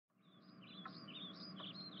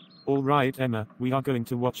Alright Emma, we are going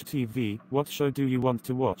to watch TV. What show do you want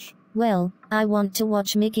to watch? Well, I want to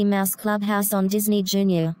watch Mickey Mouse Clubhouse on Disney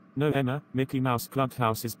Junior. No Emma, Mickey Mouse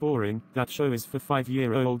Clubhouse is boring. That show is for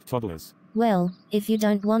 5-year-old toddlers. Well, if you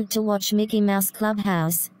don't want to watch Mickey Mouse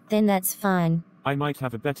Clubhouse, then that's fine. I might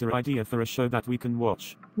have a better idea for a show that we can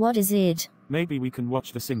watch. What is it? Maybe we can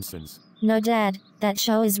watch The Simpsons. No Dad, that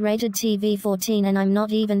show is rated TV 14 and I'm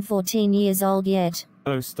not even 14 years old yet.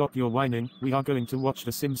 Oh, stop your whining. We are going to watch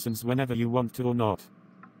The Simpsons whenever you want to or not.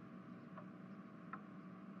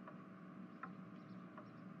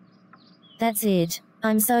 That's it.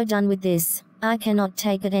 I'm so done with this. I cannot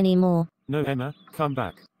take it anymore. No Emma, come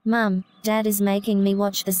back. Mum, Dad is making me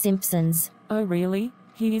watch The Simpsons. Oh really?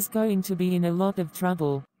 He is going to be in a lot of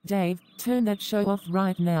trouble. Dave, turn that show off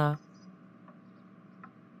right now.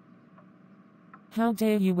 How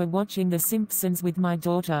dare you were watching The Simpsons with my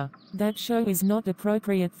daughter. That show is not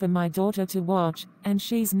appropriate for my daughter to watch, and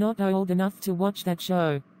she's not old enough to watch that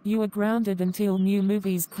show. You are grounded until new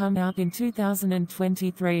movies come out in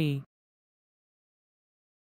 2023.